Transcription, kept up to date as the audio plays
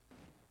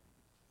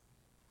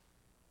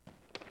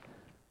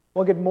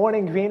Well, good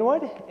morning,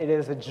 Greenwood. It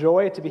is a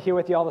joy to be here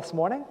with you all this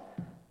morning.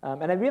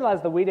 And I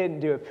realized that we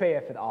didn't do a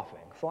prayer for the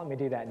offering, so let me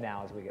do that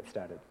now as we get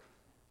started.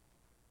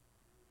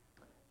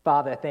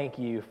 Father, thank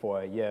you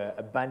for your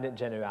abundant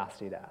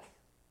generosity to us.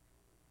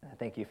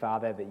 Thank you,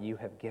 Father, that you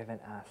have given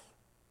us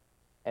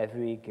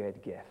every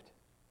good gift,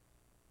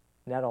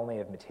 not only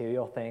of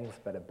material things,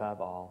 but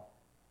above all,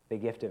 the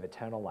gift of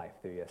eternal life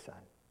through your Son.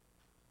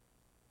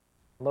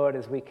 Lord,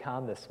 as we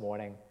come this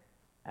morning,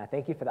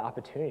 thank you for the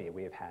opportunity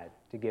we have had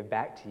to give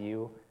back to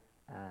you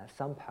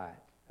some part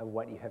of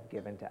what you have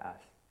given to us.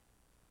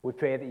 We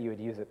pray that you would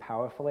use it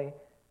powerfully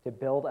to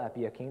build up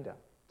your kingdom,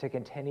 to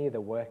continue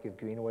the work of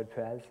Greenwood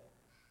Pres,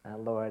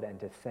 Lord, and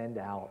to send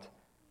out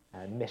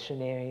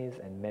missionaries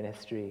and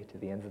ministry to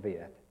the ends of the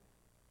earth,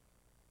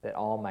 that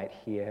all might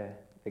hear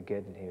the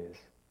good news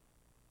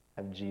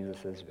of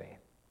Jesus' reign.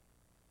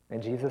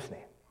 In Jesus' name,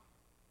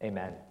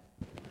 amen.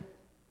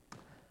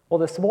 Well,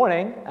 this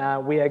morning,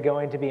 we are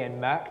going to be in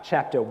Mark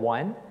chapter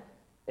 1,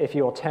 if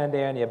you will turn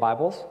there in your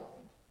Bibles.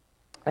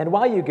 And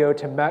while you go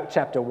to Mark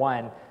chapter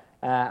 1,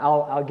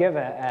 I'll give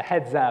a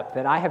heads up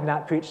that I have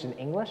not preached in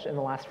English in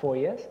the last 4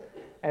 years.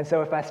 And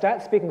so if I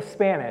start speaking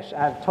Spanish,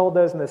 I've told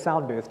those in the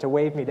sound booth to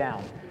wave me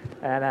down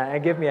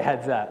and give me a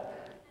heads up.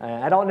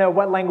 I don't know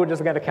what language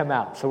is going to come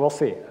out, so we'll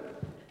see.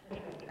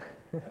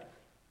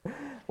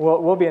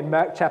 We'll be in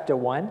Mark chapter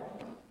 1.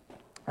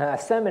 A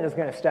sermon is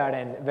going to start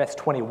in verse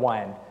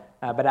 21.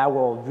 But I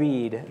will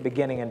read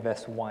beginning in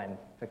verse 1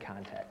 for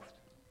context.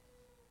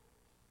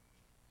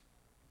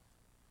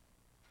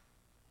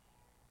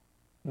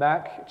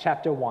 Mark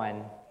chapter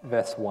 1,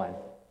 verse 1.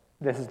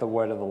 This is the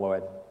word of the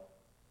Lord.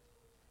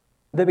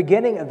 The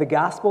beginning of the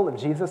gospel of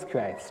Jesus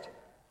Christ,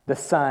 the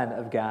Son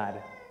of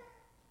God.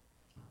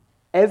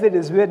 As it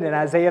is written in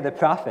Isaiah the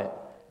prophet,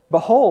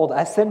 "Behold,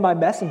 I send my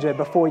messenger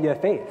before your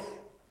face,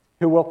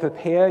 who will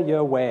prepare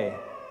your way.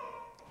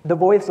 The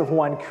voice of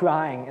one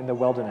crying in the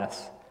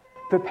wilderness,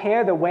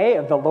 prepare the way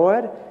of the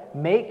Lord,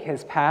 make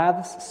his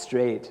paths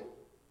straight."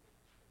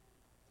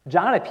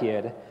 John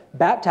appeared,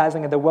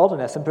 baptizing in the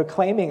wilderness and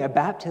proclaiming a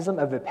baptism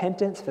of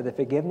repentance for the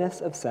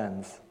forgiveness of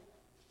sins.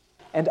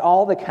 And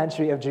all the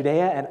country of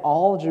Judea and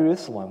all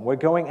Jerusalem were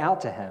going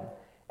out to him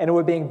and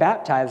were being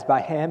baptized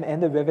by him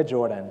in the river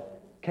Jordan,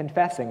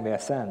 confessing their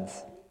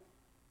sins.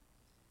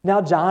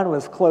 Now John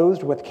was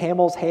clothed with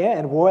camel's hair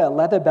and wore a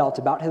leather belt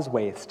about his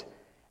waist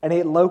and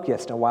ate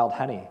locust and wild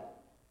honey.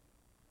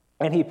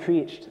 And he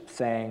preached,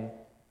 saying,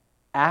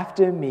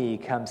 "After me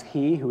comes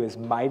he who is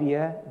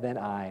mightier than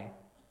I,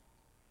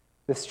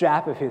 the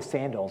strap of whose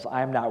sandals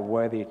I am not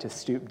worthy to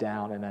stoop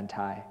down and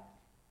untie.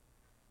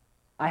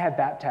 I have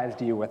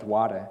baptized you with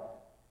water,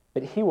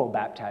 but he will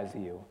baptize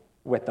you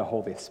with the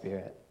Holy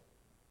Spirit."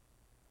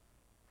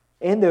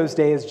 In those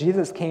days,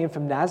 Jesus came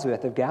from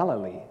Nazareth of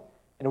Galilee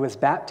and was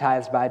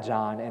baptized by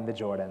John in the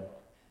Jordan.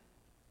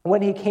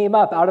 When he came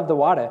up out of the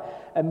water,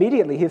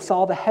 immediately he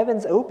saw the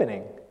heavens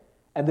opening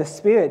and the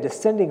Spirit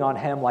descending on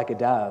him like a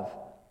dove.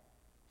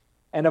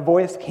 And a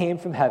voice came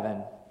from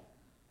heaven,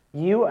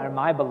 "You are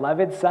my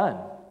beloved Son.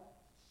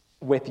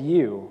 With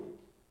you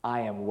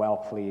I am well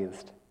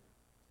pleased."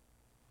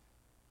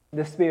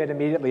 The Spirit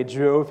immediately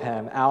drove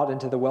him out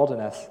into the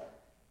wilderness,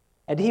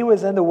 and he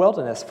was in the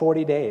wilderness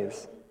 40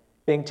 days,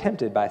 being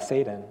tempted by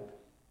Satan.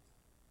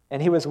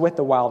 And he was with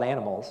the wild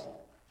animals,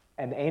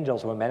 and the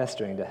angels were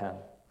ministering to him.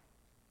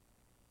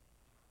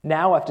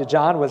 Now after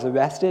John was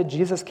arrested,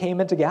 Jesus came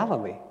into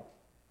Galilee,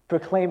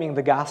 proclaiming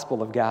the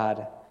gospel of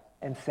God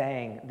and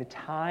saying, "The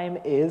time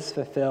is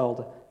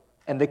fulfilled,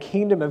 and the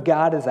kingdom of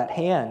God is at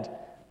hand.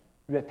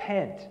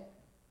 Repent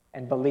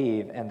and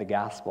believe in the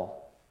gospel."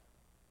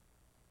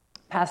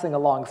 Passing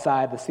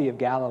alongside the Sea of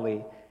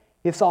Galilee,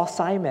 he saw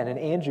Simon and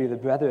Andrew, the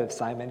brother of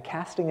Simon,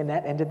 casting a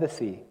net into the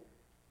sea,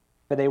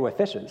 for they were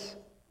fishers.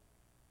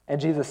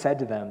 And Jesus said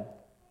to them,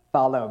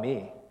 "Follow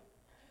me,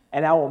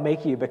 and I will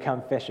make you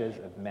become fishers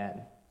of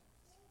men."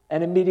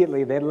 And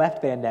immediately they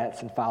left their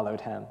nets and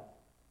followed him.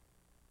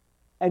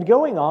 And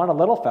going on a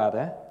little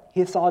further,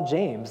 he saw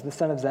James, the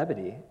son of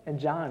Zebedee, and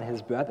John,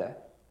 his brother,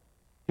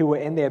 who were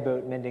in their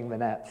boat mending the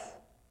nets.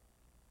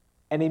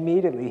 And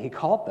immediately he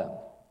called them,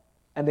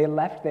 and they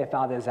left their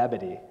father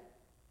Zebedee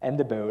and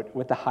the boat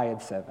with the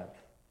hired servants,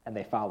 and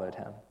they followed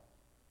him.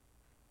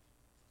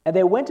 And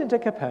they went into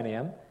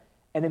Capernaum,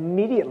 and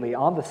immediately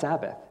on the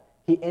Sabbath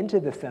he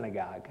entered the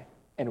synagogue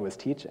and was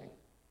teaching.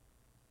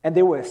 And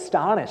they were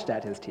astonished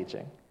at his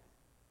teaching,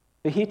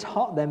 for he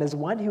taught them as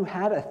one who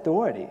had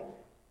authority,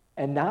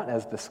 and not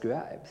as the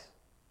scribes.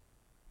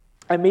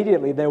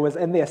 Immediately there was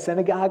in their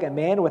synagogue a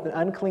man with an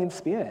unclean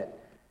spirit,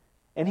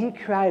 and he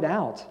cried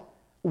out,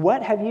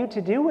 "What have you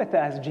to do with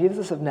us,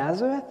 Jesus of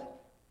Nazareth?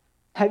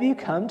 Have you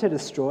come to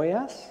destroy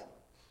us?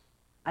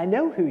 I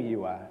know who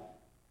you are,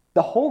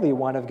 the Holy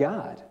One of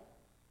God."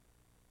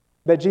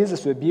 But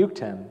Jesus rebuked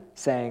him,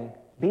 saying,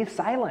 "Be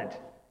silent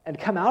and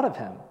come out of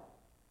him."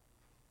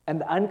 And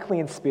the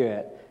unclean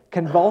spirit,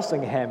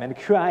 convulsing him and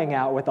crying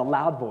out with a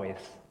loud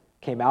voice,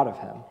 came out of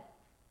him.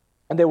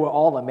 And they were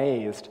all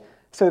amazed,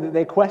 so that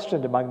they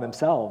questioned among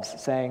themselves,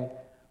 saying,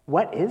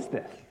 "What is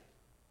this?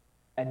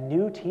 A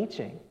new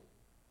teaching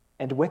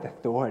and with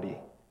authority.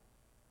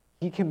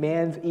 He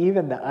commands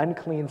even the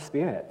unclean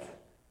spirits,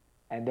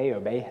 and they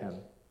obey him.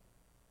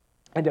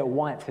 And at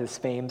once his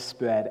fame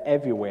spread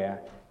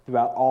everywhere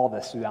throughout all the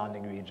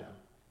surrounding region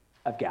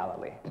of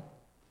Galilee.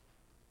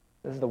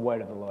 This is the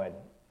word of the Lord.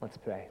 Let's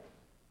pray.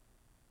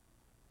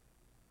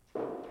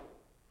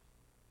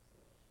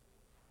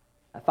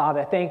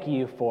 Father, thank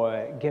you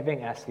for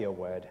giving us your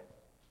word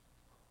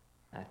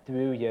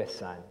through your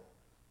Son.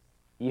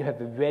 You have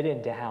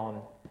written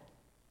down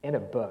in a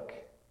book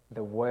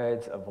the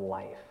words of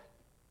life.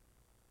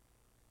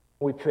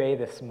 We pray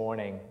this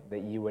morning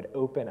that you would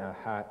open our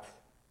hearts,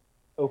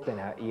 open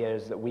our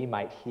ears, that we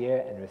might hear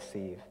and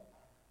receive.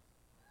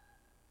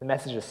 The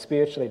message is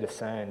spiritually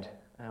discerned.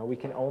 We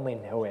can only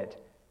know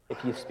it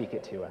if you speak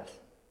it to us.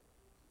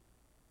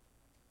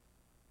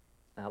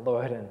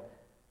 Lord, and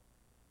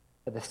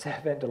for the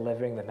servant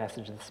delivering the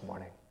message this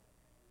morning,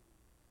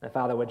 and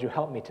Father, would you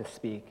help me to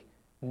speak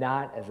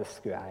not as a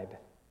scribe,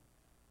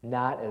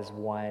 not as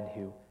one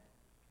who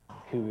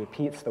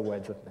repeats the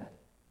words of men,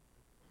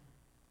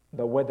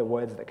 but would the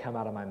words that come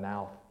out of my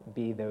mouth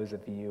be those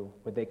of you?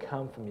 Would they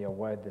come from your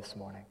word this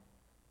morning?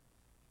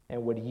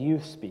 And would you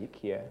speak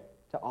here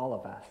to all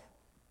of us,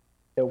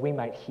 that we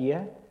might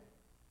hear,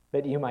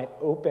 that you might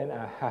open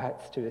our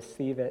hearts to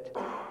receive it,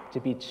 to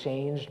be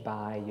changed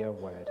by your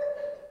word,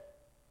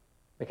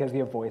 because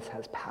your voice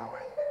has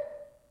power.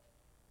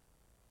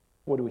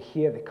 Would we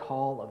hear the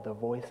call of the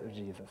voice of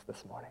Jesus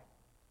this morning?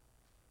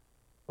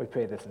 We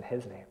pray this in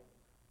his name.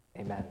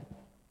 Amen.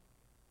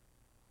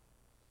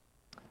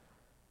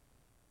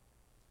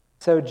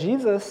 So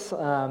Jesus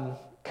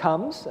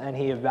comes and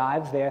he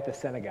arrives there at the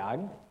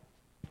synagogue,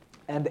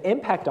 and the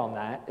impact on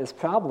that is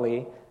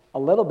probably a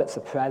little bit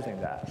surprising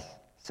to us.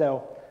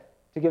 So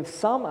to give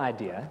some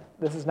idea,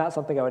 this is not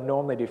something I would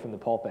normally do from the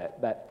pulpit,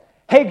 but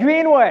hey,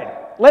 Greenwood,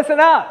 listen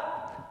up!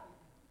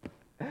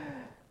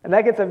 And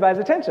that gets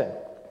everybody's attention.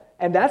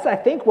 And that's, I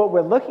think, what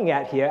we're looking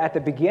at here at the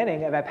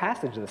beginning of our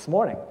passage this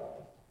morning.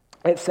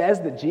 It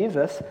says that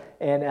Jesus,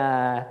 in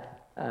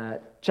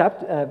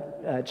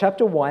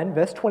chapter 1,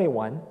 verse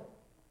 21,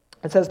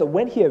 it says that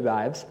when he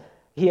arrives,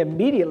 he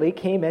immediately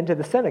came into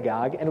the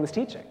synagogue and was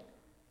teaching.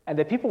 And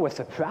the people were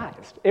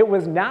surprised. It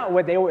was not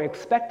what they were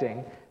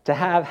expecting to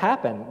have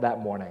happen that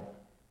morning.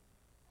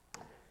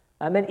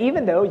 And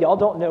even though y'all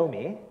don't know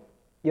me,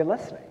 you're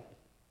listening.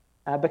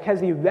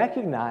 Because you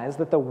recognize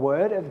that the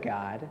Word of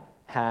God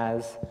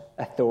has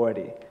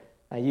authority.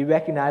 You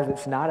recognize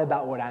it's not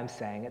about what I'm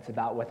saying, it's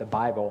about what the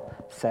Bible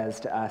says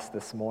to us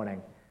this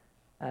morning.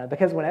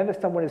 Because whenever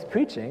someone is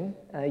preaching,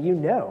 you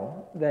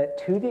know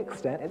that to the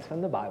extent it's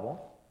from the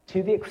Bible,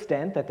 to the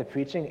extent that the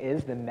preaching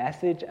is the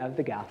message of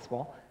the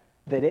gospel,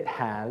 that it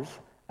has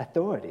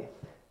authority.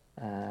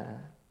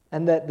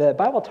 And that the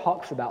Bible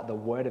talks about the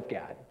Word of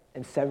God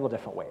in several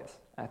different ways.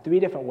 3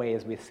 different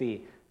ways we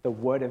see the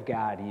Word of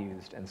God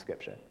used in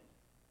Scripture.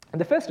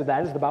 And the first of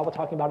that is the Bible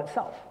talking about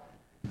itself.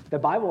 The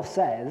Bible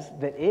says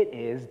that it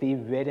is the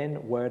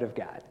written Word of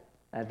God.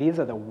 These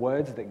are the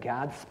words that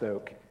God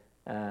spoke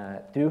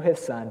through his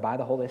Son by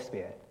the Holy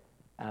Spirit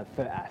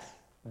for us.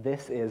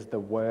 This is the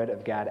Word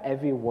of God.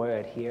 Every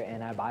word here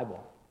in our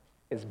Bible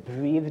is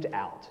breathed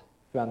out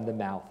from the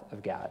mouth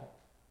of God.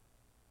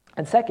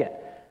 And second,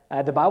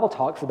 the Bible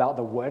talks about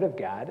the Word of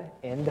God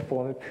in the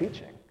form of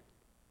preaching.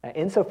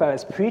 Insofar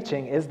as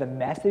preaching is the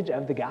message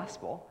of the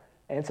gospel,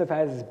 insofar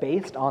as it's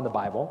based on the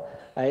Bible,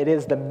 it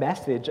is the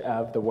message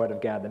of the Word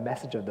of God, the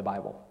message of the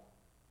Bible.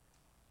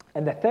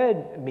 And the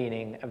third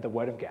meaning of the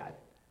Word of God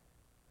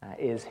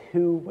is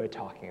who we're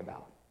talking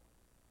about.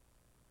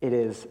 It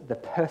is the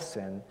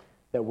person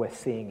that we're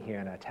seeing here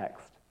in our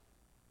text.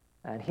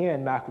 And here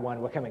in Mark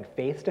 1, we're coming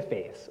face to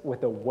face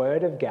with the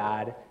Word of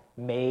God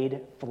made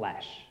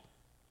flesh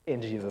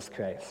in Jesus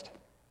Christ.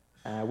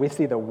 We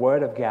see the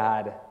Word of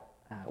God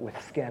with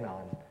skin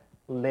on,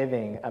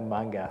 living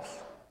among us,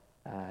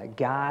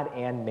 God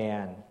and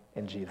man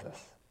in Jesus.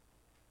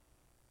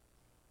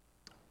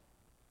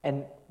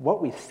 And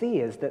what we see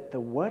is that the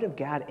Word of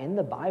God in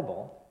the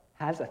Bible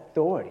has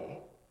authority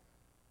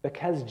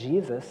because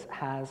Jesus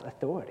has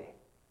authority.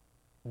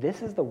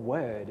 This is the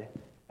word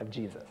of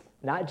Jesus.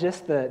 Not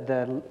just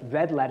the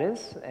red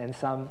letters in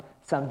some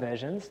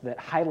versions that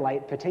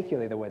highlight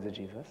particularly the words of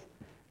Jesus,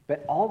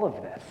 but all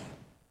of this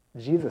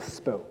Jesus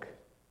spoke.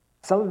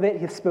 Some of it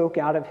he spoke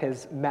out of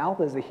his mouth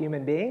as a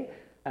human being.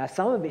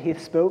 Some of it he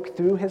spoke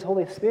through his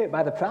Holy Spirit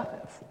by the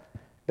prophets.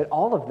 But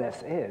all of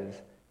this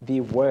is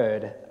the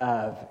Word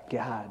of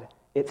God.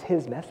 It's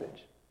his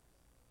message.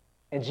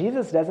 And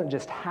Jesus doesn't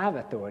just have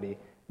authority,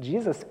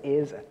 Jesus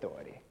is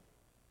authority.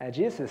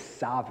 Jesus is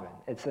sovereign.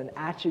 It's an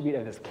attribute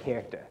of his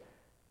character.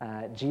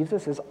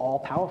 Jesus is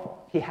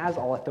all-powerful. He has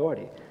all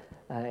authority.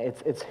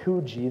 It's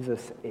who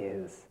Jesus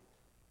is.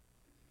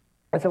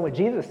 And so when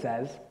Jesus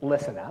says,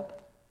 listen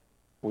up,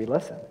 we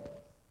listen.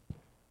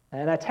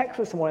 And our text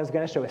this morning is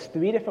going to show us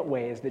 3 different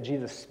ways that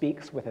Jesus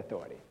speaks with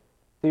authority.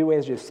 3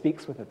 ways Jesus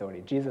speaks with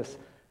authority. Jesus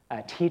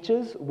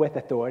teaches with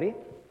authority.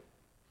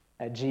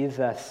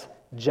 Jesus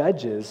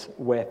judges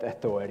with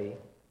authority.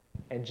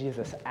 And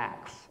Jesus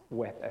acts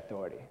with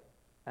authority.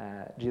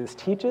 Jesus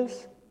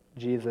teaches,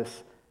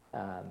 Jesus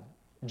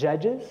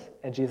judges,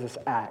 and Jesus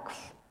acts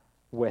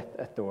with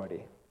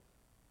authority.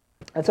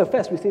 And so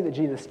first, we see that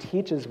Jesus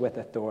teaches with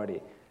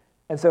authority.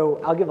 And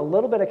so I'll give a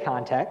little bit of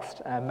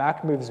context.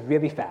 Mark moves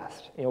really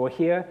fast. We're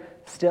here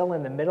still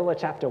in the middle of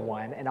chapter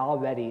 1, and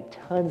already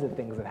tons of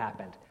things have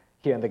happened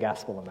here in the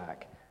Gospel of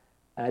Mark.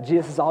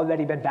 Jesus has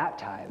already been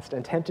baptized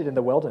and tempted in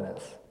the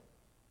wilderness.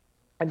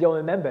 And you'll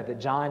remember that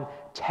John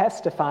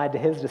testified to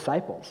his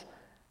disciples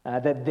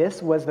that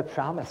this was the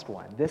promised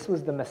one. This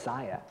was the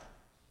Messiah,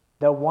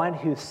 the one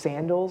whose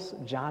sandals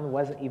John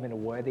wasn't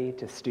even worthy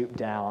to stoop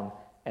down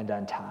and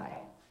untie.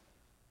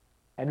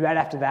 And right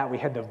after that, we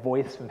heard the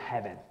voice from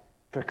heaven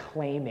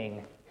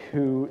proclaiming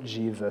who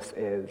Jesus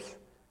is.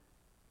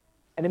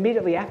 And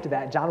immediately after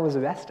that, John was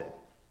arrested.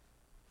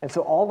 And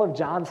so all of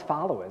John's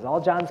followers,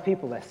 all John's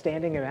people are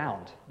standing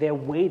around. They're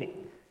waiting.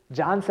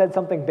 John said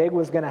something big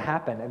was going to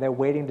happen, and they're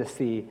waiting to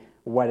see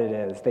what it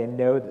is. They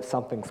know that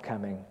something's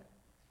coming.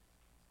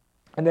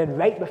 And then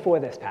right before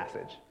this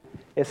passage,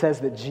 it says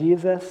that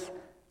Jesus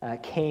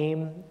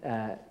came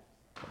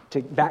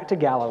back to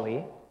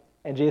Galilee,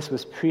 and Jesus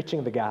was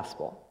preaching the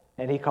gospel.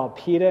 And he called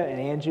Peter and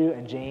Andrew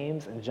and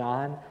James and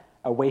John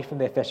away from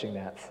their fishing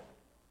nets.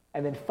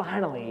 And then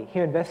finally,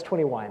 here in verse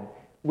 21,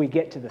 we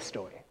get to the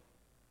story.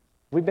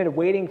 We've been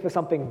waiting for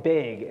something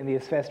big in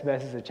these first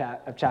verses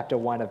of chapter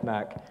 1 of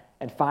Mark,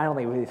 and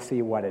finally we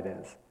see what it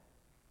is.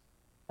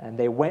 And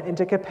they went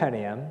into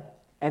Capernaum,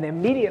 and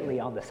immediately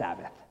on the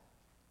Sabbath,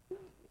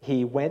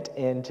 he went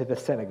into the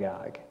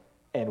synagogue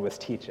and was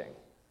teaching.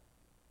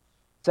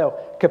 So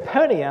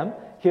Capernaum,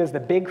 here's the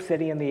big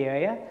city in the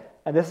area,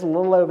 and this is a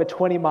little over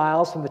 20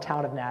 miles from the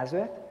town of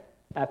Nazareth.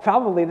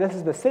 Probably this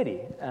is the city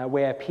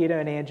where Peter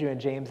and Andrew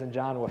and James and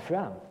John were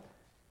from.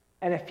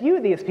 And a few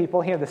of these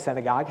people here in the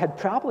synagogue had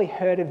probably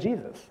heard of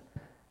Jesus.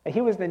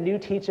 He was the new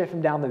teacher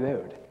from down the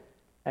road.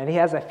 And he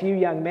has a few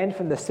young men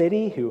from the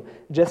city who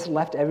just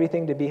left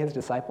everything to be his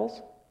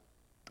disciples.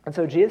 And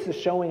so Jesus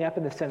is showing up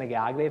in the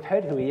synagogue. They've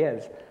heard who he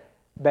is,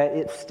 but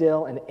it's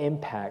still an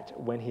impact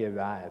when he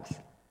arrives.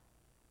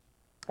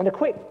 And a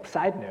quick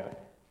side note,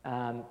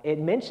 it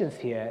mentions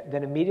here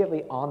that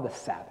immediately on the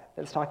Sabbath,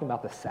 it's talking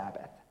about the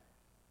Sabbath.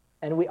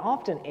 And we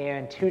often err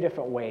in two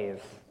different ways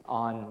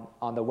on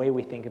the way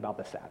we think about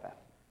the Sabbath.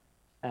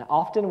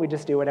 Often we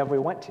just do whatever we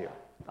want to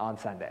on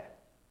Sunday.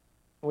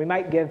 We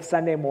might give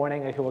Sunday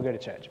morning, okay, we'll go to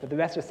church, but the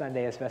rest of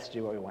Sunday is best to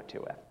do what we want to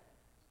with.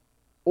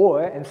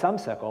 Or, in some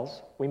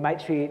circles, we might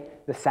treat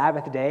the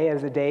Sabbath day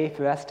as a day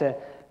for us to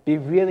be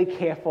really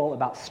careful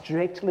about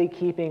strictly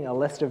keeping a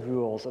list of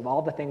rules of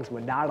all the things we're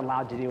not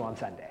allowed to do on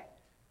Sunday.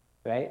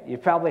 Right?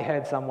 You've probably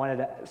heard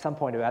someone at some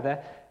point or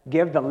other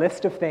give the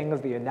list of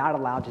things that you're not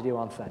allowed to do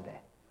on Sunday.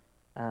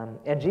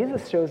 And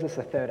Jesus shows us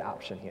a third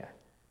option here.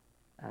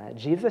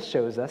 Jesus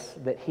shows us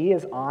that he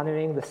is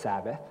honoring the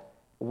Sabbath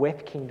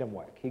with kingdom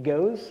work. He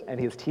goes and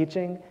he's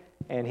teaching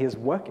and he's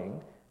working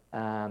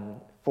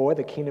for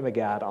the kingdom of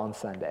God on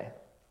Sunday.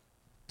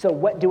 So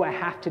what do I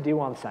have to do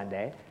on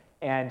Sunday?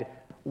 And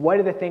what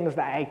are the things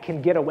that I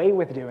can get away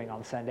with doing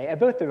on Sunday? Are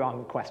both the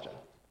wrong question.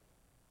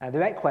 The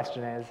right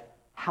question is,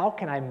 how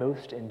can I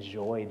most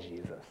enjoy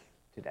Jesus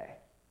today?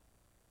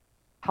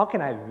 How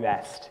can I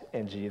rest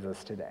in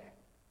Jesus today?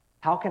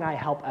 How can I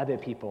help other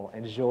people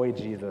enjoy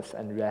Jesus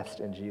and rest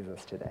in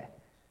Jesus today?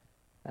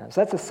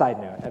 So that's a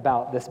side note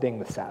about this being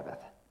the Sabbath.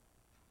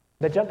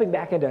 But jumping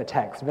back into a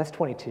text, verse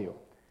 22,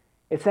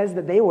 it says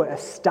that they were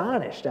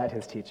astonished at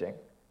his teaching.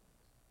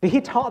 But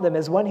he taught them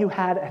as one who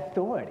had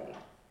authority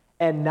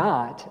and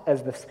not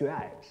as the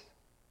scribes.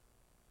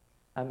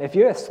 If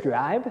you're a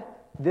scribe,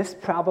 this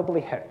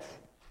probably hurts.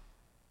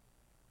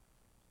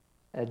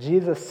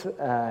 Jesus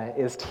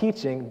is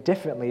teaching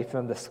differently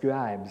from the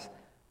scribes.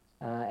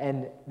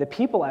 And the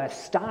people are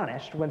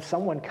astonished when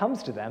someone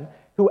comes to them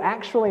who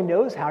actually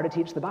knows how to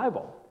teach the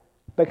Bible.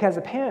 Because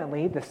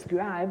apparently the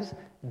scribes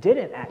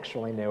didn't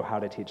actually know how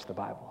to teach the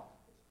Bible.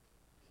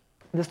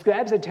 The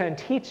scribes had turned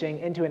teaching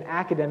into an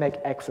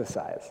academic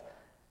exercise.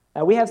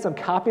 We have some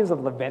copies of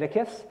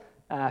Leviticus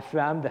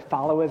from the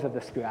followers of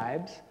the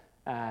scribes.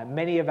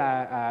 Many of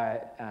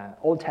our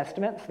Old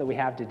Testaments that we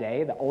have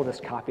today, the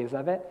oldest copies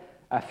of it,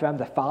 are from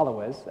the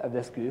followers of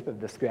this group of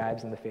the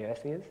scribes and the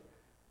Pharisees.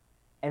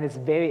 And it's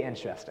very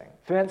interesting.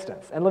 For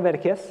instance, in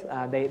Leviticus,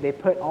 they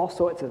put all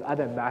sorts of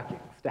other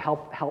markings to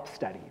help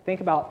study.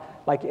 Think about,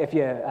 like, if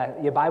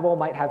your Bible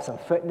might have some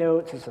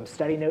footnotes or some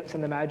study notes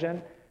in the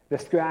margin. The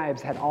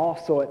scribes had all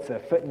sorts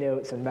of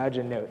footnotes and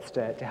margin notes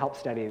to help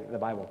study the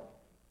Bible.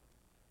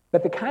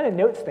 But the kind of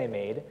notes they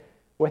made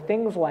were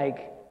things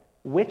like,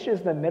 which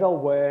is the middle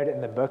word in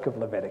the book of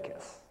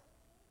Leviticus?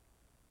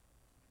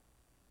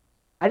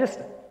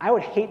 I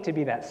would hate to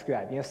be that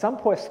scribe. Some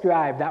poor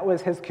scribe, that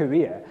was his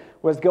career,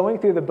 was going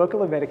through the book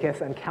of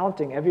Leviticus and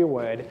counting every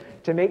word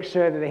to make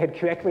sure that they had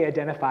correctly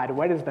identified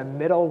what is the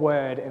middle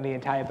word in the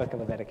entire book of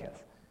Leviticus.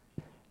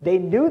 They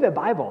knew the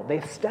Bible.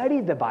 They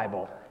studied the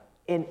Bible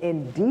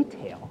in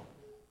detail,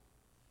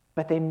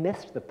 but they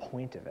missed the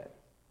point of it.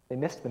 They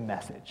missed the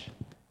message.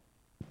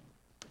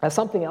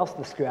 Something else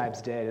the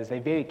scribes did is they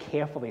very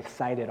carefully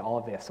cited all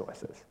of their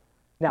sources.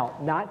 Now,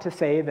 not to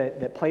say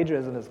that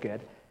plagiarism is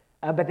good,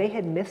 but they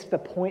had missed the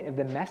point of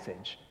the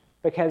message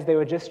because they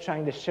were just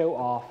trying to show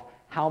off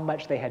how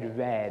much they had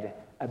read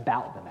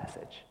about the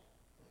message.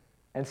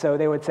 And so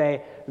they would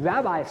say,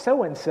 Rabbi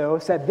so-and-so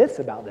said this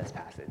about this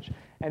passage,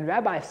 and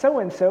Rabbi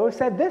so-and-so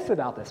said this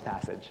about this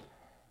passage.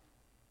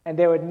 And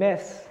they would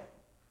miss,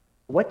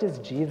 what does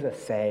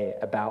Jesus say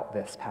about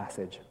this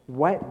passage?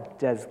 What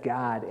does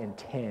God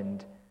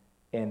intend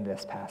in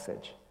this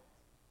passage?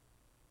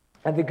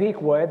 And the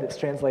Greek word that's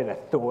translated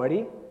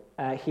authority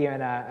here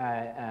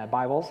in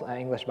Bibles,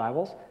 English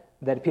Bibles,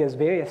 that appears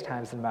various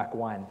times in Mark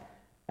 1.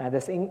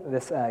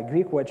 This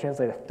Greek word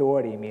translated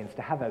authority means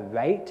to have a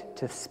right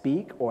to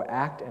speak or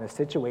act in a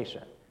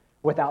situation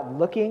without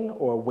looking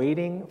or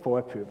waiting for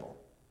approval.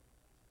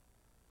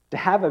 To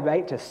have a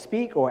right to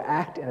speak or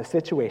act in a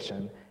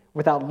situation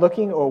without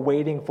looking or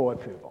waiting for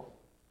approval.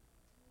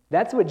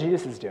 That's what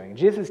Jesus is doing.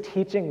 Jesus is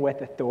teaching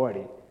with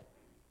authority.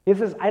 He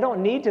says, I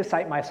don't need to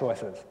cite my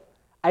sources.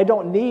 I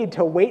don't need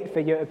to wait for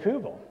your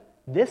approval.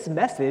 This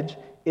message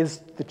is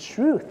the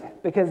truth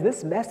because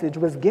this message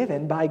was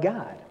given by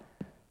God.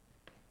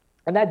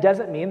 And that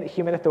doesn't mean that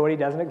human authority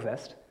doesn't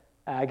exist.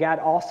 God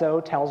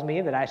also tells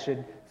me that I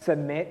should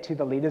submit to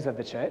the leaders of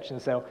the church.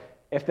 And so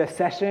if the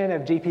session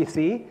of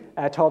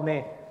GPC told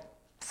me,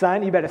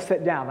 son, you better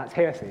sit down, that's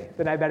heresy,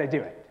 then I better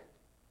do it.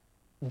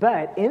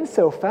 But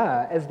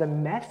insofar as the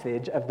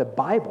message of the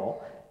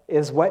Bible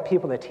is what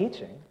people are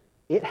teaching,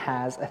 it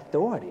has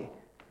authority.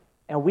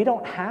 And we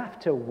don't have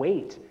to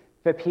wait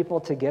for people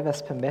to give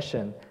us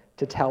permission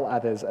to tell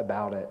others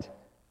about it.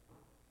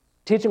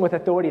 Teaching with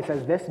authority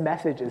says this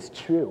message is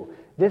true.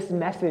 This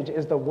message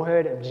is the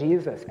word of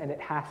Jesus, and it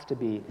has to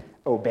be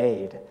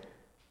obeyed.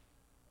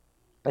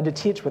 And to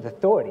teach with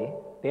authority,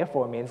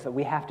 therefore, means that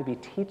we have to be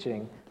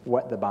teaching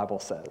what the Bible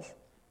says.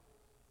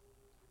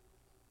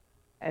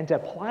 And to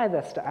apply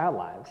this to our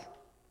lives,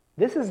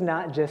 this is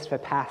not just for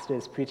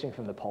pastors preaching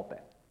from the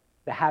pulpit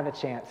to have a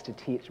chance to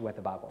teach what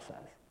the Bible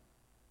says.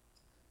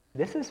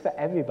 This is for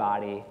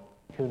everybody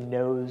who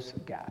knows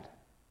God.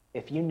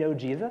 If you know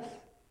Jesus,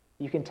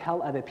 you can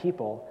tell other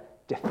people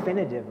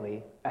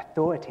definitively,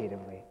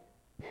 authoritatively,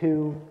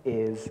 who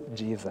is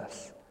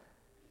Jesus.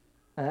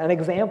 An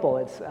example,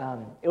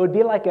 it would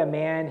be like a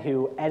man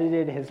who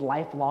edited his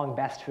lifelong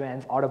best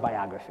friend's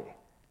autobiography.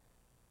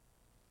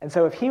 And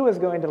so if he was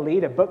going to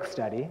lead a book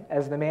study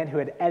as the man who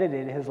had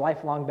edited his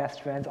lifelong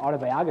best friend's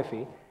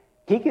autobiography,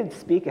 he could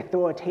speak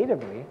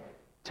authoritatively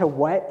to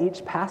what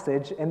each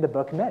passage in the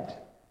book meant.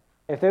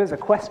 If there was a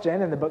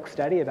question in the book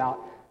study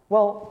about,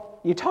 well,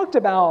 you talked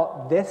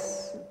about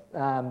this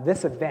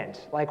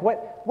event, like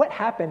what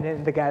happened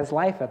in the guy's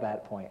life at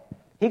that point?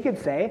 He could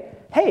say,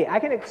 hey, I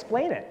can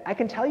explain it. I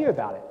can tell you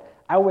about it.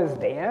 I was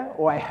there,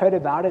 or I heard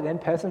about it in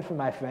person from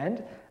my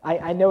friend.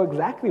 I know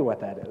exactly what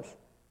that is.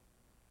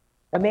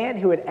 A man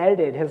who had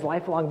edited his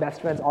lifelong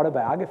best friend's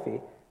autobiography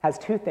has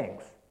two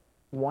things.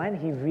 One,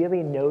 he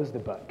really knows the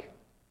book.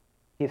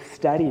 He's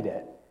studied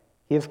it.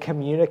 He's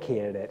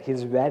communicated it.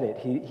 He's read it.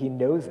 He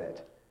knows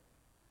it.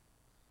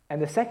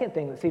 And the second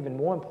thing that's even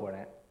more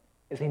important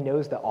is he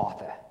knows the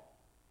author.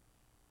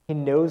 He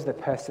knows the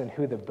person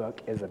who the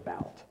book is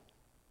about.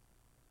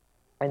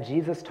 And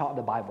Jesus taught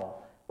the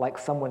Bible like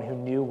someone who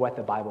knew what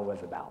the Bible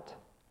was about.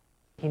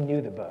 He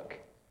knew the book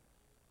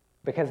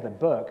because the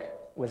book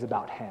was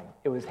about him.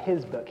 It was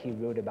his book he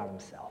wrote about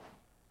himself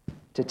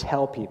to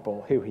tell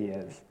people who he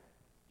is.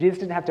 Jesus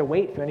didn't have to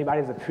wait for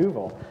anybody's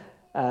approval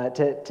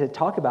to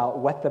talk about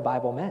what the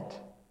Bible meant.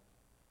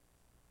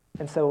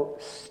 And so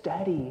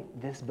study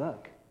this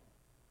book.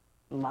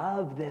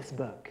 Love this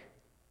book.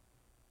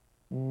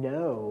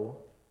 Know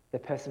the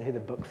person who the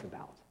book's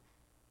about.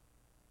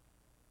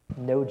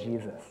 Know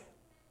Jesus.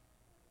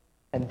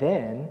 And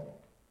then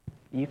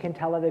you can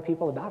tell other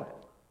people about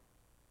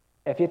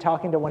it. If you're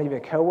talking to one of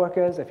your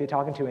coworkers, if you're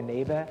talking to a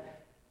neighbor,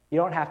 you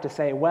don't have to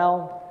say,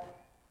 well,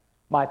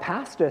 my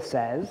pastor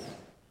says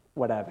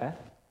whatever,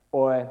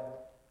 or,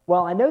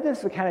 well, I know this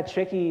is a kind of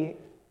tricky,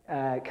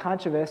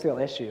 controversial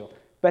issue,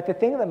 but the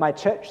thing that my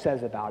church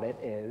says about it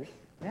is,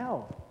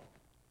 no.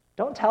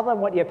 Don't tell them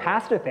what your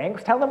pastor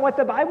thinks. Tell them what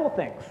the Bible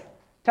thinks.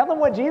 Tell them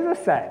what Jesus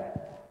said.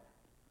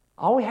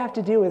 All we have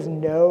to do is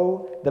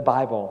know the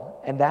Bible,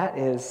 and that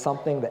is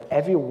something that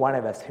every one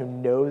of us who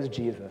knows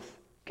Jesus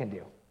can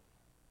do.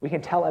 We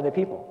can tell other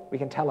people. We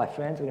can tell our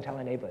friends. We can tell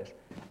our neighbors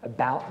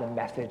about the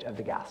message of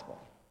the gospel.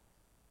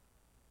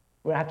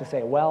 We don't have to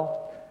say,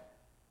 well,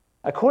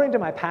 according to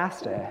my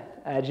pastor,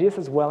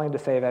 Jesus is willing to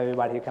save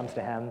everybody who comes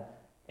to him,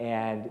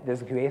 and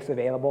there's grace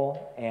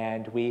available,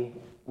 and we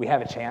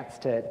have a chance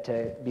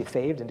to be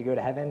saved and to go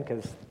to heaven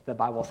because the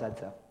Bible said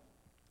so.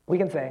 We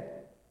can say,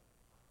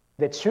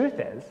 the truth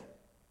is,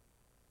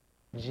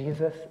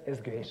 Jesus is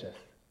gracious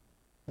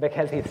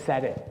because he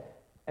said it,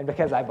 and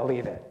because I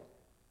believe it,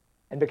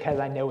 and because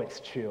I know it's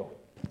true.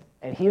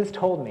 And he has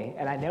told me,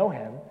 and I know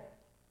him,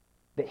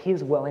 that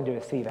he's willing to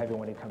receive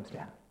everyone who comes to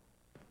him.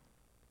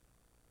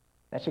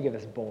 That should give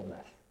us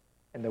boldness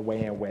in the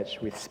way in which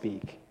we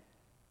speak.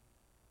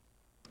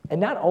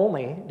 And not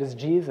only does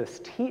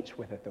Jesus teach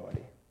with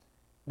authority,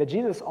 but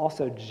Jesus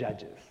also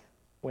judges.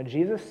 When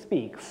Jesus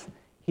speaks,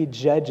 he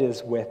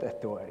judges with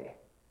authority.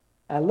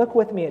 Look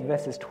with me at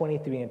verses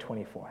 23 and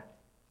 24.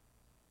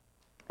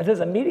 It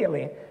says,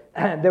 immediately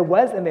there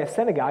was in their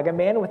synagogue a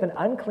man with an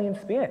unclean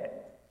spirit.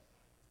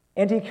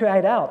 And he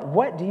cried out,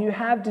 "What do you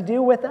have to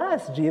do with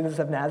us, Jesus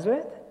of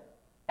Nazareth?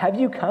 Have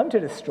you come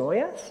to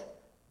destroy us?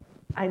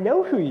 I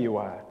know who you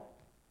are,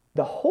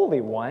 the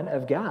Holy One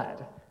of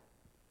God."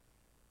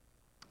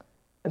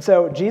 And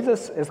so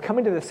Jesus is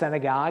coming to the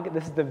synagogue.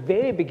 This is the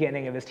very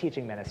beginning of his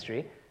teaching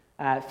ministry.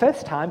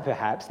 First time,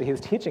 perhaps, that he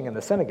was teaching in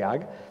the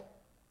synagogue.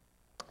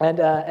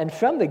 And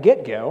from the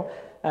get-go,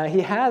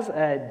 he has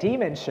a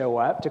demon show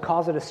up to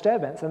cause a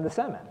disturbance in the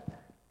sermon.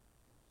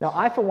 Now,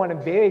 I, for one,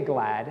 am very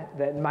glad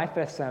that in my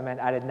first sermon,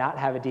 I did not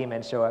have a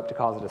demon show up to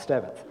cause a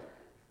disturbance.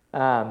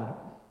 But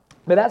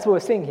that's what we're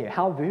seeing here.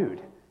 How rude.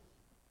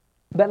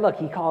 But look,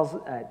 he calls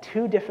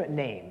two different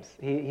names.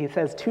 He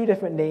says two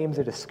different names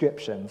or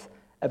descriptions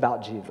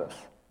about Jesus.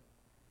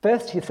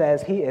 First, he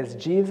says he is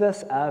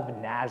Jesus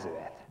of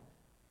Nazareth.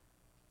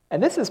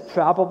 And this is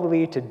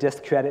probably to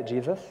discredit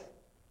Jesus.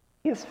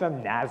 He is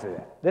from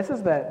Nazareth. This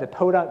is the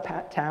podunk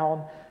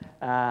town,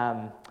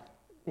 down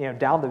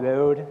the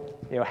road.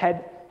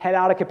 Head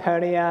out of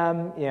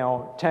Capernaum.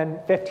 Turn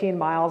 15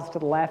 miles to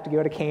the left to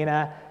go to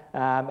Cana,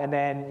 and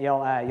then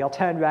you'll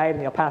turn right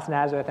and you'll pass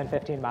Nazareth and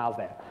 15 miles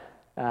there.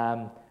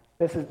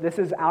 This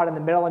is out in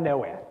the middle of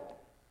nowhere.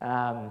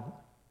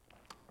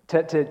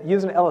 To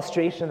use an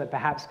illustration that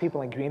perhaps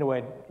people in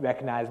Greenwood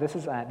recognize,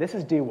 this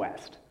is due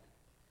west.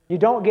 You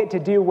don't get to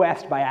due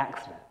west by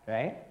accident,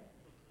 right?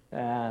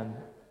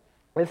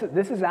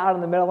 This is out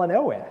in the middle of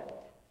nowhere.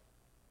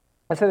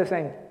 And so they're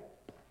saying,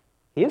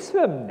 he's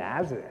from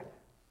Nazareth.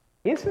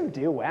 He's from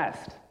due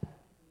west.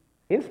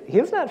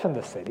 He's not from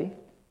the city.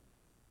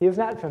 He's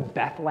not from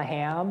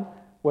Bethlehem,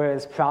 where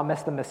it's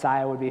promised the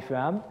Messiah would be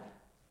from,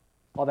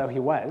 although he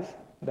was,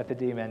 but the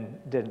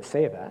demon didn't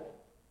say that.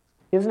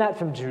 He's not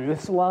from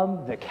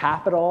Jerusalem, the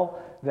capital,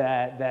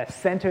 the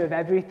center of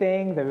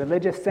everything, the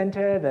religious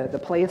center, the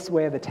place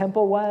where the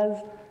temple was.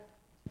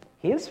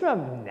 He's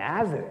from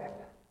Nazareth.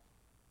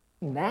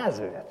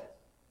 Nazareth.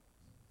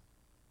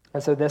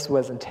 And so this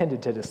was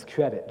intended to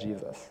discredit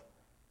Jesus.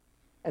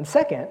 And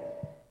second,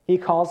 he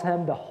calls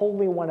him the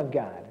Holy One of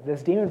God.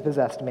 This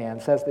demon-possessed man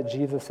says that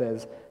Jesus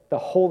is the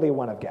Holy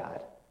One of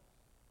God.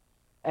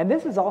 And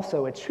this is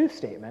also a true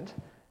statement,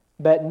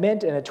 but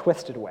meant in a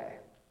twisted way.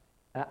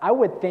 I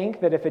would think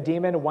that if a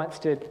demon wants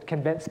to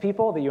convince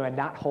people that you are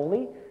not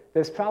holy,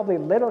 there's probably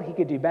little he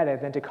could do better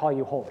than to call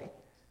you holy.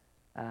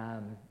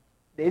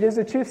 It is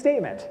a true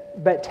statement,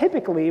 but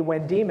typically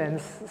when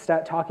demons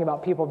start talking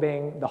about people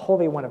being the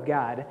Holy One of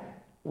God,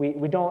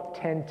 we don't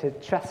tend to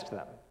trust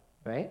them,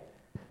 right?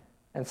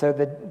 And so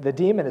the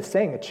demon is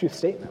saying a true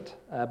statement,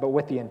 but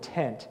with the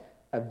intent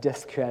of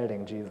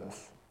discrediting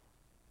Jesus.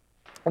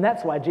 And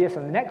that's why Jesus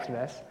in the next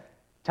verse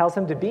tells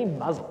him to be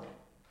muzzled.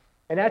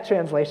 In that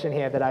translation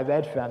here that I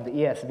read from, the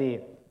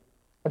ESV,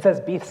 it says,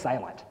 "Be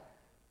silent."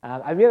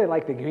 I really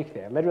like the Greek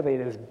there. Literally,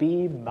 it is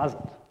 "be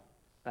muzzled."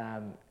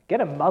 Get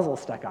a muzzle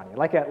stuck on you,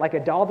 like a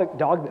dog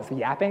that's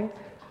yapping.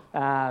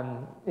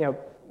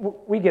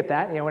 We get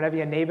that. Whenever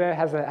your neighbor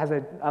has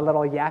a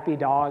little yappy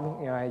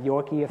dog, a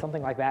Yorkie or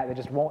something like that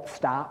just won't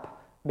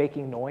stop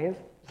making noise.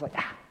 It's like,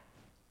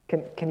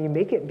 can you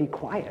make it be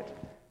quiet?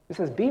 It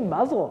says, "Be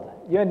muzzled.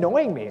 You're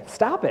annoying me.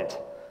 Stop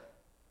it."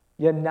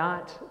 You're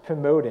not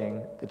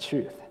promoting the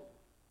truth.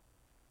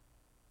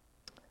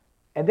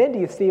 And then do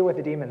you see what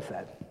the demon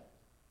said?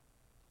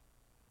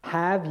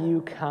 "Have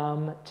you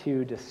come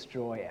to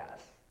destroy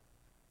us?"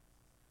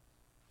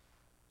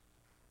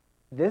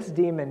 This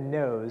demon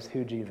knows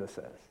who Jesus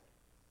is.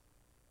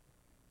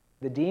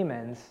 The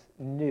demons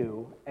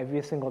knew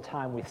every single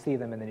time we see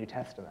them in the New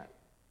Testament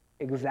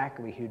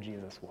exactly who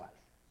Jesus was.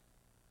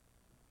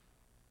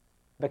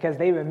 Because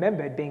they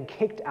remembered being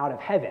kicked out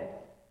of heaven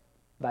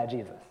by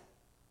Jesus.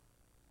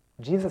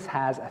 Jesus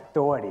has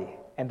authority,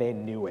 and they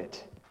knew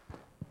it.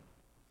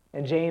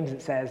 In James,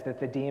 it says that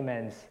the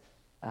demons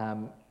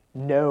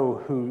know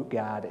who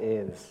God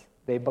is.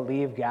 They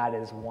believe God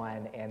is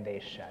one, and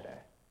they shudder.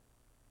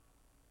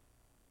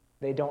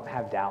 They don't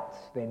have doubts.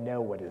 They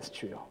know what is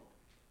true.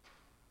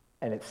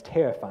 And it's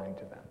terrifying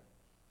to them.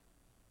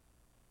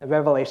 In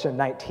Revelation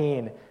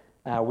 19,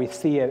 we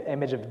see an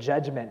image of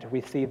judgment.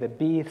 We see the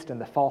beast and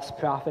the false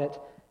prophet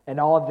and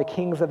all of the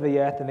kings of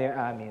the earth and their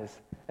armies,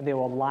 and they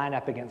will line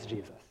up against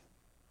Jesus.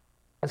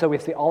 And so we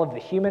see all of the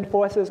human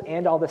forces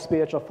and all the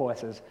spiritual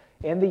forces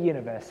in the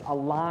universe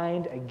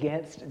aligned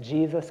against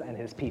Jesus and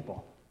his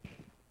people.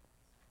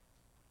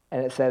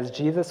 And it says,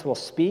 Jesus will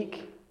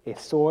speak a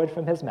sword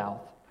from his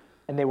mouth,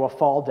 and they will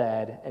fall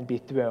dead and be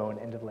thrown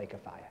into the lake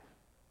of fire.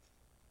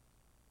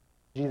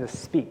 Jesus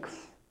speaks.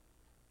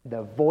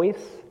 The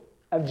voice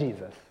of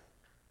Jesus,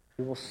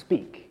 he will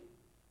speak,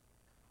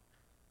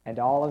 and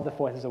all of the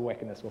forces of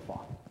wickedness will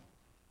fall.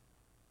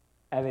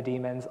 And the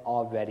demons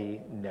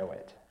already know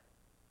it.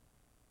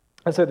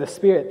 And so the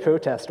Spirit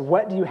protests,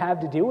 "What do you have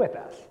to do with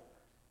us?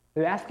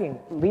 They're asking,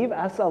 leave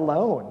us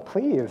alone,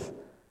 please.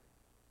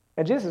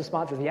 And Jesus'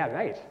 response is, yeah,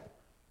 right.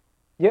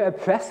 You're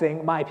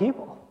oppressing my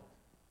people.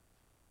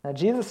 Now,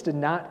 Jesus did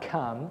not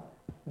come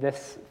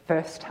this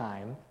first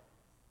time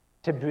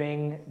to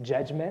bring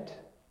judgment,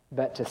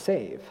 but to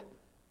save.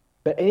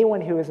 But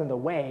anyone who is in the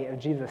way of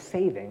Jesus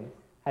saving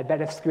had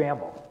better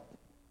scramble.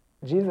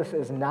 Jesus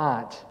is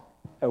not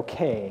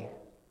okay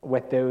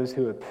with those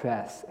who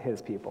oppress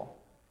his people.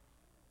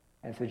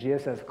 And so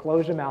Jesus says,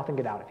 close your mouth and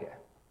get out of here.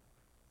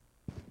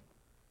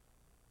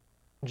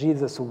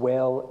 Jesus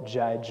will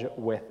judge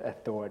with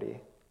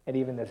authority. And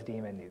even this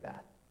demon knew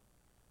that.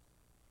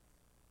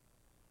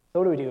 So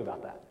what do we do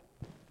about that?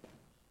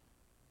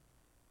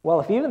 Well,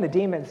 if even the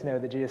demons know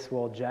that Jesus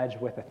will judge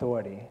with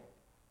authority,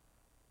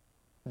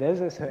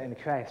 those of us who are in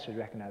Christ should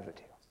recognize it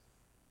too.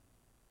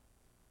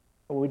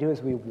 What we do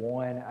is we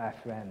warn our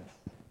friends.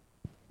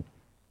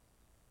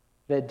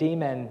 The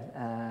demon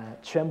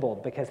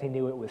trembled because he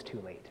knew it was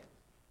too late.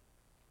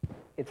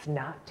 It's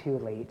not too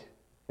late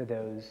for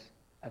those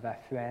of our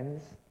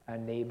friends, our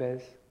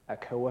neighbors, our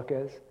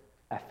coworkers,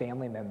 our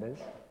family members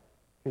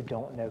who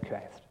don't know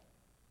Christ.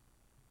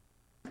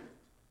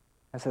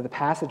 And so the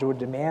passage would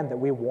demand that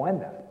we warn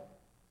them.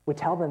 We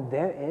tell them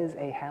there is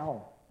a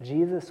hell.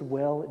 Jesus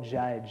will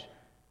judge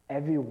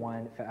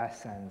everyone for our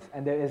sins.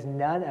 And there is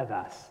none of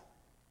us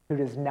who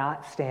does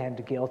not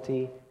stand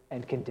guilty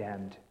and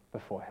condemned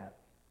before him.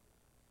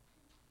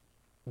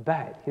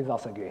 But he's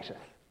also gracious.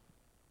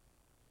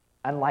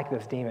 Unlike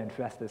this demon,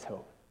 for us there's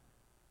hope.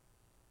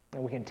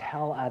 And we can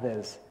tell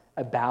others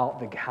about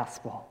the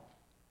gospel,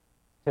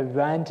 to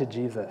run to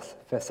Jesus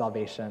for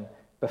salvation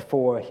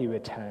before he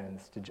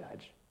returns to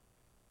judge.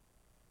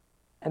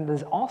 And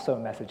there's also a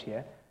message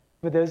here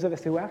for those of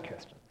us who are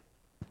Christians.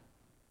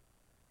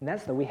 And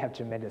that's that we have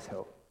tremendous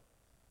hope.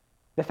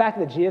 The fact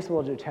that Jesus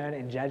will return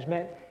in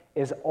judgment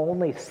is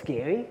only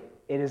scary,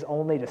 it is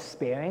only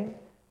despairing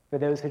for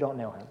those who don't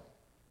know him.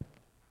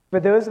 For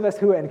those of us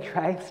who are in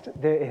Christ,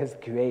 there is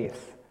grace.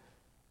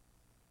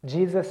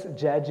 Jesus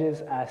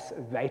judges us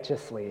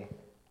righteously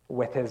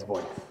with his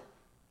voice.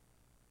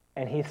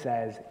 And he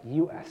says,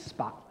 you are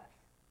spotless.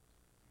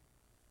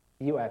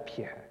 You are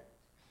pure.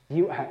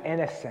 You are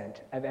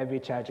innocent of every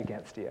charge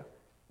against you.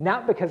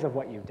 Not because of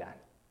what you've done,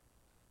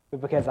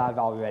 but because I've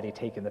already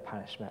taken the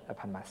punishment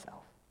upon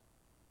myself.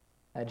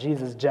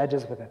 Jesus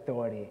judges with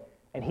authority,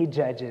 and he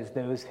judges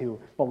those who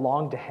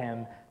belong to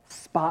him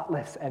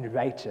spotless and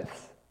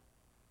righteous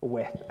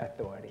with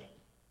authority.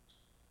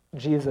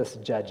 Jesus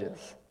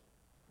judges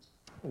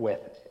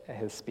with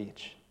his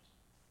speech.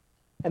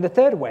 And the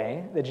third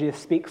way that Jesus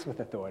speaks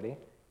with authority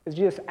is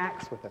Jesus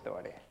acts with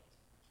authority.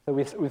 So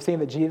we've seen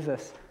that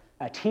Jesus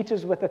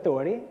teaches with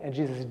authority, and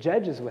Jesus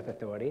judges with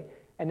authority,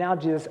 and now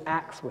Jesus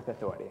acts with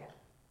authority.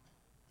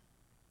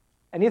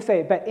 And you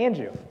say, but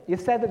Andrew, you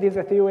said that these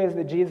are three ways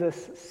that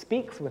Jesus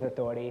speaks with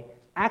authority.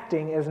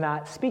 Acting is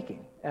not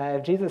speaking.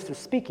 If Jesus is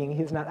speaking,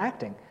 he's not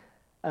acting.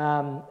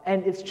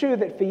 And it's true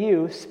that for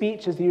you,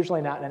 speech is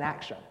usually not an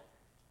action.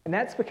 And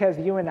that's because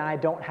you and I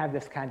don't have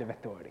this kind of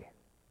authority.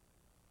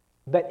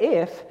 But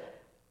if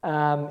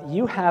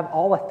you have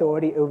all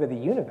authority over the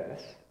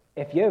universe,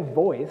 if your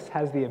voice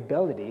has the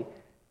ability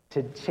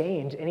to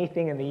change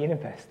anything in the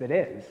universe that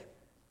is,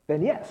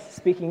 then yes,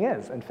 speaking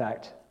is, in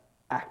fact,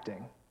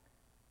 acting.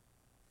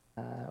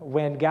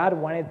 When God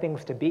wanted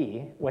things to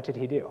be, what did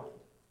he do?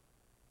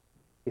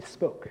 He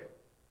spoke.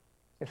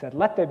 He said,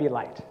 let there be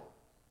light.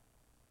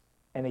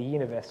 And the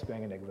universe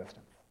sprang into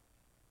existence.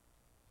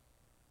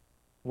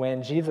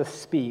 When Jesus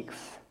speaks,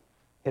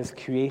 his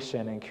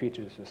creation and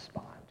creatures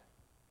respond.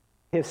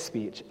 His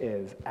speech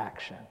is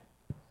action.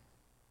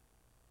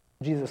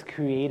 Jesus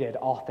created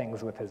all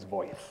things with his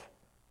voice,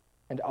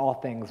 and all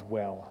things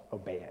will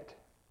obey it.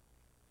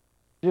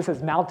 Jesus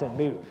says, mountain,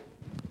 move,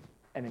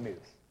 and it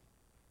moves.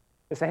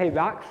 They say, hey,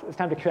 rocks, it's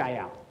time to cry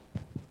out,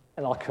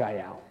 and I'll cry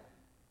out.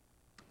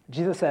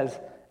 Jesus says,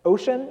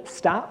 ocean,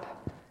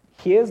 stop,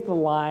 here's the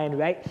line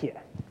right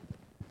here,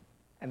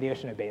 and the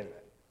ocean obeys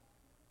it.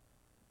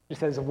 He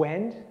says,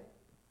 wind,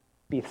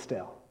 be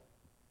still,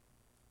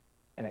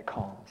 and it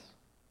calms.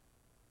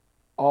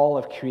 All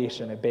of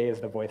creation obeys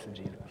the voice of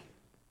Jesus.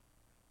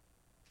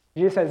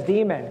 Jesus says,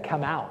 demon,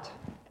 come out,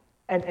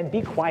 and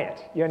be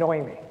quiet, you're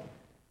annoying me.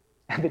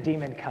 And the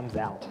demon comes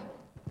out.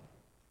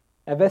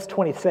 At verse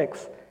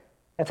 26,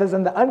 it says,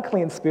 and the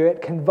unclean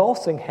spirit,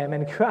 convulsing him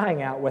and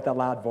crying out with a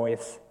loud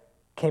voice,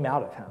 came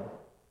out of him.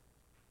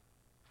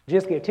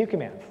 Jesus gave two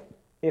commands.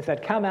 He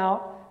said, come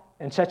out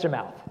and shut your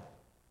mouth.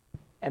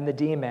 And the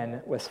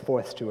demon was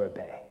forced to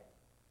obey.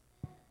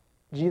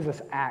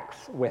 Jesus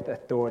acts with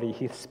authority.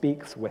 He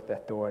speaks with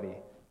authority.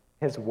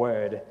 His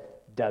word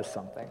does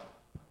something.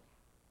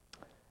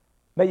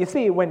 But you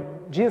see, when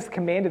Jesus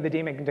commanded the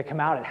demon to come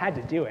out, it had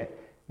to do it.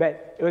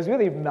 But it was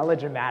really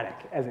melodramatic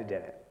as it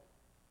did it.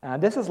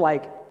 This is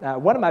like,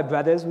 one of my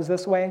brothers was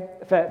this way.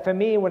 For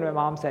me, when my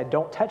mom said,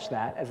 don't touch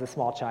that as a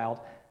small child,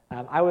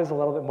 I was a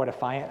little bit more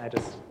defiant. I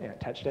just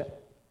touched it.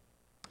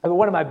 But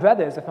one of my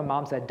brothers, if my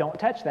mom said, don't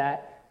touch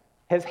that,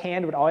 his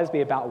hand would always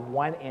be about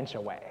 1 inch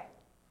away.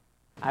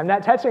 I'm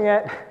not touching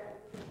it.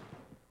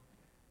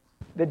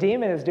 The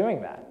demon is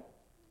doing that.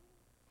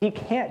 He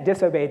can't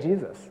disobey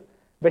Jesus,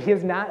 but he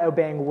is not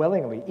obeying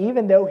willingly,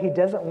 even though he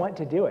doesn't want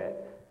to do it.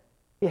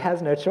 He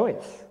has no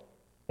choice.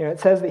 It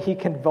says that he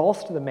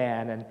convulsed the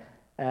man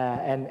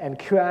and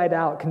cried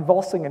out,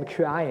 convulsing and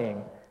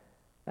crying.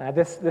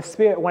 The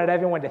spirit wanted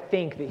everyone to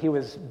think that he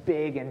was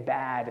big and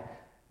bad,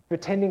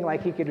 pretending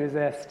like he could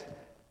resist.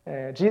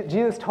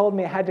 Jesus told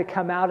me I had to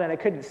come out and I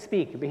couldn't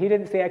speak, but he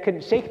didn't say I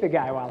couldn't shake the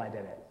guy while I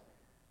did it.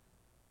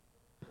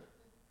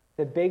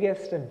 The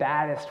biggest and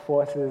baddest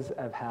forces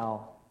of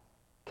hell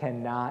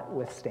cannot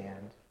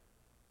withstand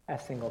a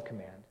single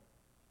command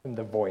from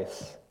the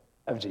voice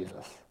of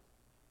Jesus.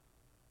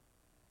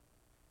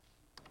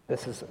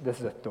 This is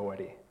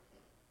authority.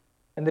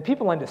 And the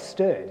people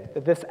understood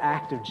that this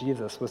act of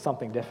Jesus was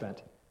something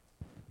different.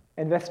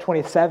 In verse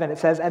 27, it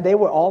says, "And they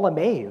were all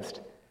amazed,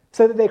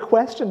 so that they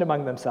questioned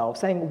among themselves,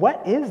 saying,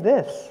 'What is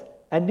this?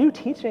 A new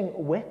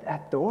teaching with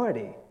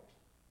authority.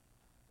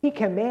 He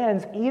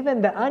commands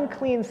even the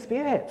unclean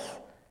spirits,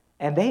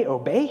 and they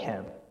obey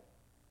him.'"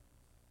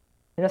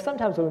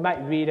 Sometimes we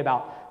might read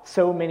about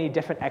so many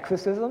different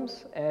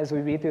exorcisms as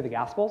we read through the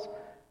Gospels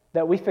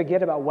that we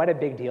forget about what a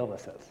big deal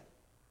this is.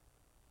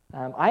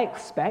 I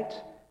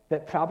expect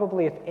that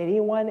probably if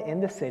anyone in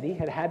the city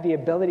had had the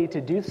ability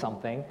to do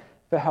something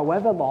for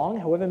however long,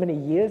 however many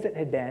years it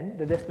had been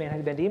that this man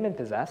had been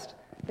demon-possessed,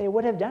 they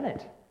would have done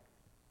it.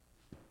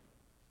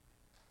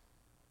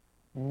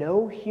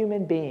 No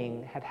human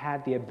being had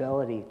had the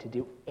ability to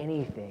do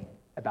anything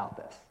about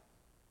this.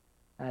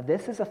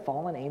 This is a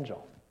fallen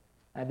angel.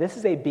 This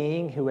is a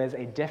being who is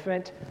a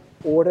different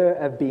order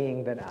of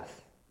being than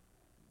us.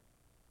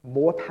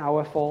 More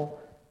powerful,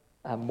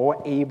 more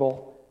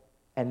able,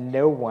 and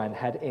no one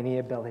had any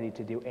ability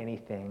to do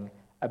anything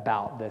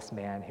about this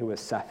man who was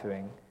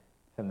suffering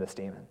from this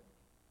demon.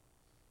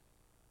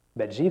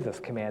 But Jesus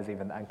commands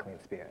even the unclean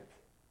spirits,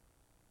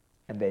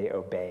 and they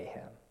obey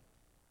him.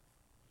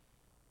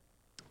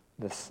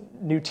 This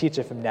new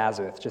teacher from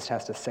Nazareth just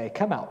has to say,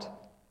 "Come out,"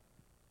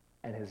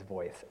 and his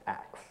voice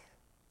acts.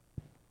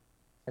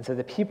 And so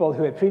the people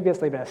who had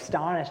previously been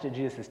astonished at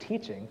Jesus'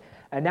 teaching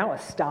are now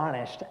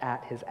astonished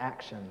at his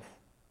actions.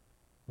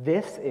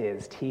 This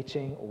is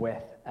teaching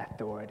with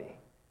authority.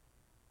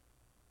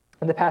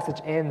 And the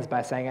passage ends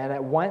by saying, "And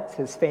at once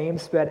his fame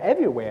spread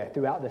everywhere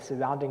throughout the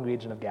surrounding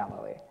region of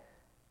Galilee."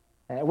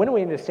 And when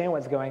we understand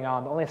what's going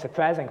on, the only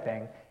surprising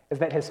thing is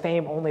that his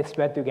fame only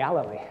spread through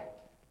Galilee.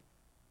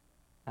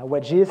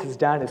 What Jesus has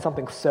done is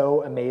something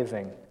so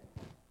amazing,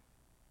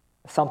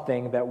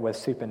 something that was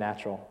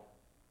supernatural,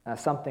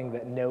 something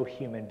that no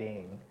human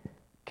being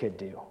could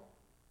do.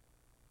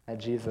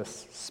 Jesus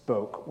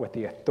spoke with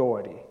the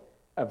authority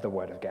of the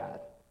Word of God.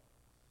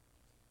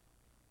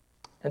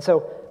 And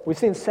so we've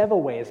seen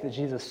several ways that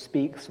Jesus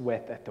speaks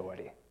with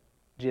authority.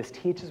 Jesus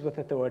teaches with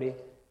authority,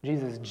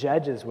 Jesus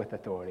judges with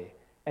authority,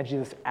 and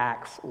Jesus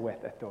acts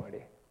with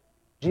authority.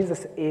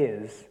 Jesus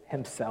is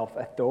himself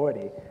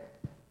authority.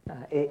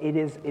 It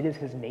is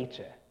his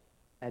nature.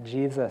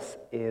 Jesus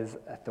is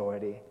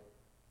authority.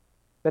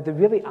 But the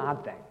really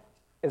odd thing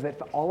is that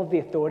for all of the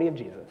authority of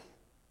Jesus,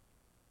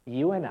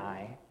 you and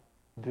I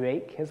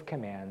break his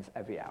commands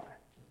every hour.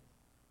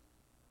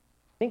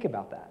 Think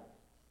about that.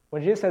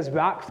 When Jesus says,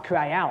 "Rocks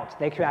cry out,"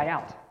 they cry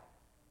out.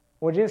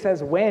 When Jesus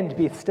says, "Wind,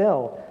 be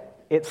still,"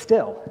 it's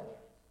still.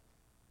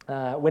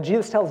 When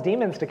Jesus tells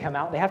demons to come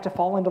out, they have to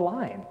fall into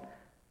line.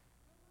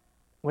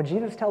 When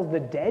Jesus tells the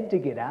dead to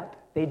get up,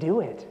 they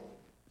do it.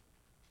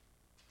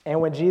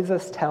 And when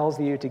Jesus tells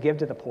you to give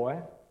to the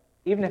poor,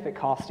 even if it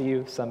costs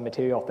you some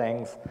material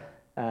things,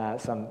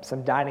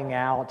 some dining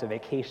out, a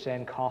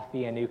vacation,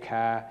 coffee, a new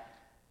car,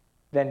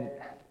 then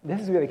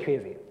this is really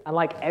crazy.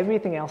 Unlike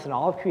everything else in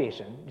all of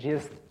creation,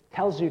 Jesus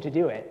tells you to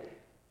do it,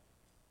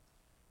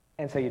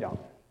 and so you don't.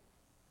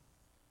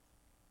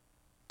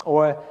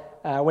 Or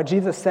when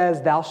Jesus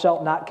says, "Thou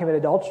shalt not commit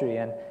adultery,"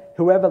 and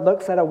whoever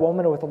looks at a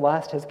woman with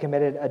lust has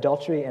committed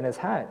adultery in his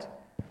heart.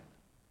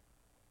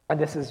 And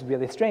this is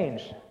really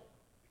strange.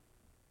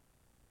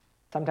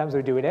 Sometimes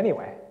we do it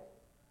anyway.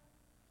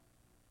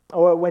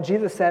 Or when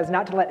Jesus says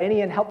not to let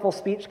any unhelpful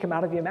speech come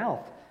out of your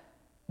mouth,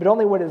 but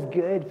only what is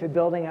good for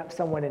building up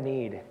someone in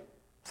need,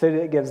 so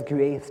that it gives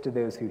grace to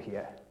those who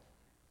hear.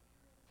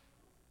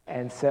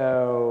 And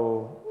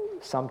so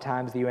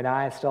sometimes you and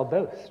I still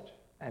boast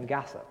and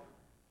gossip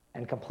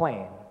and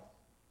complain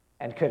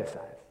and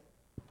criticize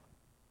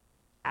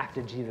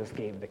after Jesus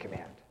gave the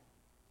command.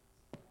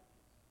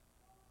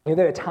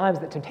 There are times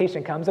that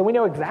temptation comes and we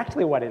know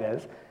exactly what it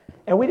is,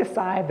 and we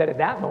decide that at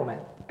that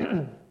moment,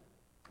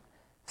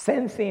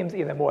 sin seems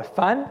either more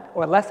fun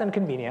or less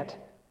inconvenient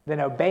than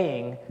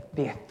obeying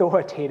the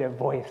authoritative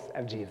voice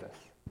of Jesus.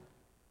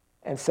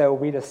 And so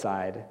we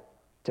decide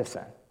to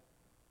sin.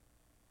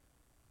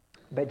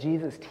 But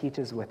Jesus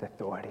teaches with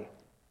authority.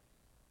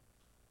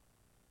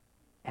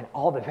 And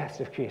all the rest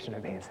of creation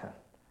obeys him.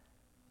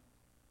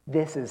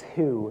 This is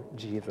who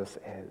Jesus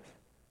is.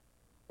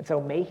 And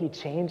so may he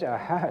change our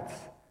hearts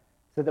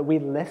so that we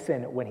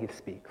listen when he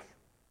speaks,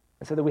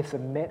 and so that we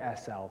submit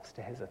ourselves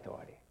to his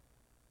authority.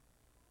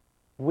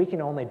 We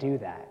can only do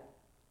that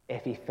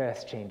if he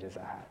first changes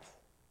our hearts.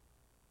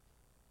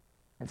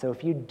 And so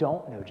if you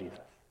don't know Jesus,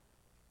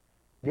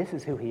 this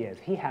is who he is.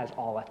 He has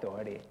all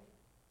authority.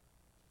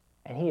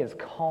 And he is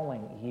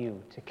calling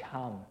you to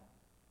come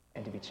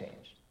and to be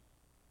changed.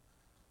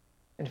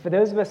 And for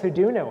those of us who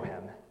do know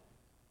him,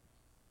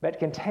 but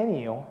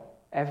continue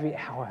every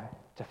hour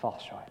to fall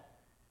short,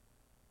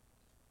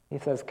 he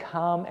says,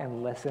 come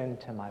and listen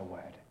to my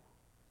word.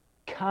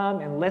 Come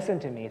and listen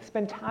to me.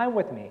 Spend time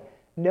with me.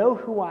 Know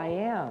who I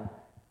am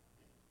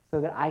so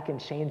that I can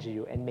change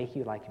you and make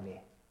you like me,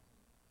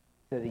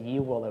 so that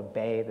you will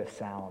obey the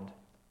sound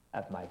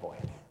of my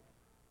voice.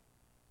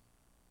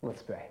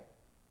 Let's pray.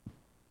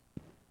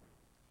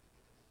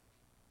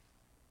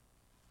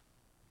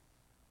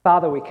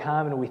 Father, we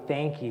come and we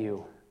thank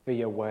you for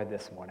your word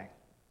this morning.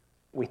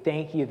 We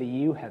thank you that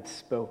you have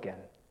spoken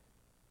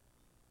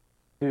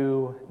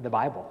through the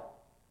Bible.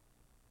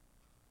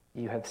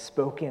 You have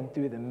spoken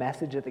through the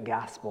message of the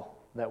gospel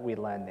that we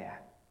learn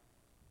there.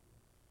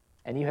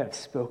 And you have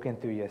spoken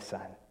through your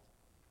Son,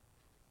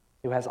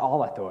 who has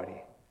all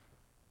authority,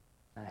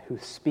 who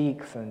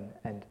speaks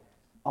and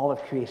all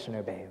of creation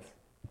obeys.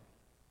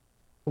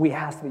 We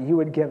ask that you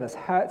would give us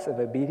hearts of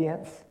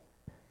obedience.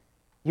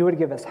 You would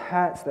give us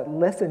hearts that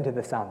listen to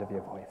the sound of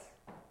your voice.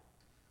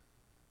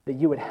 That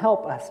you would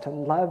help us to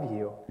love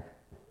you,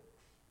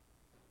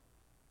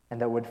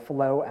 and that would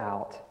flow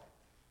out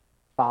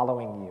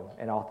following you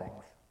in all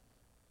things.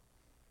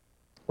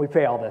 We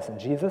pray all this in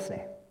Jesus'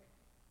 name.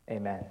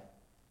 Amen.